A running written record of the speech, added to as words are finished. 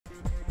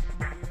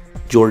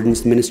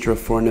Jordan's Minister of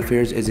Foreign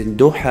Affairs is in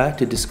Doha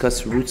to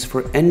discuss routes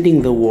for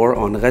ending the war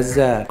on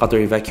Gaza.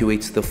 Qatar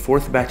evacuates the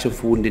fourth batch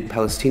of wounded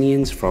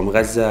Palestinians from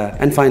Gaza.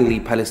 And finally,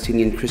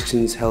 Palestinian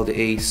Christians held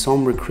a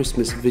somber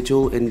Christmas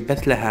vigil in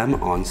Bethlehem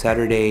on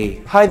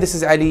Saturday. Hi, this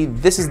is Ali.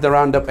 This is the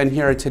Roundup, and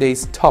here are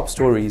today's top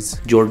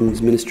stories.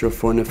 Jordan's Minister of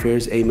Foreign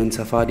Affairs Ayman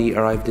Safadi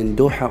arrived in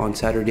Doha on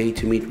Saturday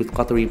to meet with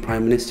Qatari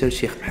Prime Minister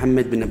Sheikh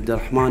Mohammed bin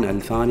Abdulrahman Al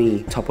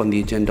Thani. Top on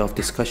the agenda of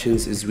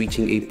discussions is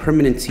reaching a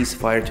permanent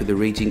ceasefire to the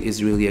raging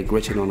Israeli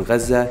aggression on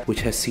Gaza,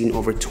 which has seen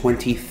over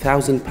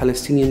 20,000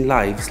 Palestinian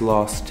lives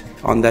lost.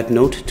 On that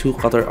note, 2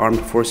 Qatar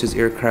Armed Forces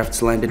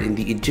aircrafts landed in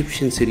the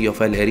Egyptian city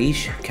of Al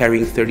Arish,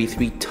 carrying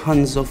 33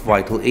 tons of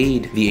vital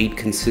aid. The aid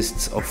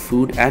consists of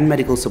food and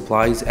medical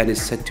supplies and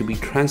is set to be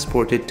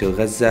transported to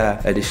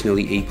Gaza.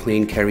 Additionally, a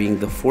plane carrying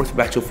the fourth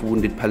batch of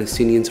wounded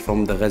Palestinians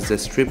from the Gaza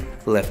Strip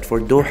left for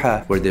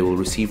Doha, where they will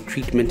receive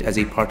treatment as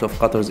a part of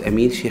Qatar's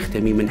Emir Sheikh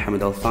Tamim bin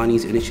Hamad Al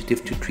Thani's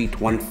initiative to treat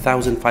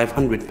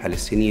 1,500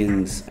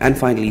 Palestinians. And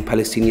finally,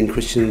 Palestinian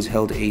Christians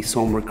held a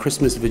somber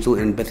Christmas vigil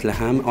in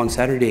Bethlehem on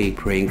Saturday,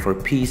 praying for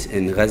peace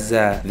in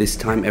Gaza. This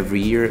time every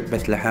year,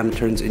 Bethlehem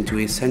turns into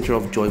a center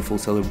of joyful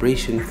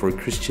celebration for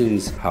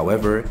Christians.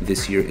 However,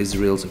 this year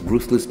Israel's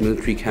ruthless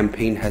military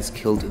campaign has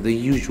killed the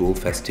usual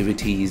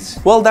festivities.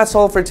 Well, that's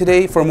all for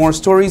today. For more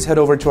stories, head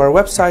over to our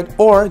website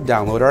or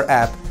download our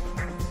app.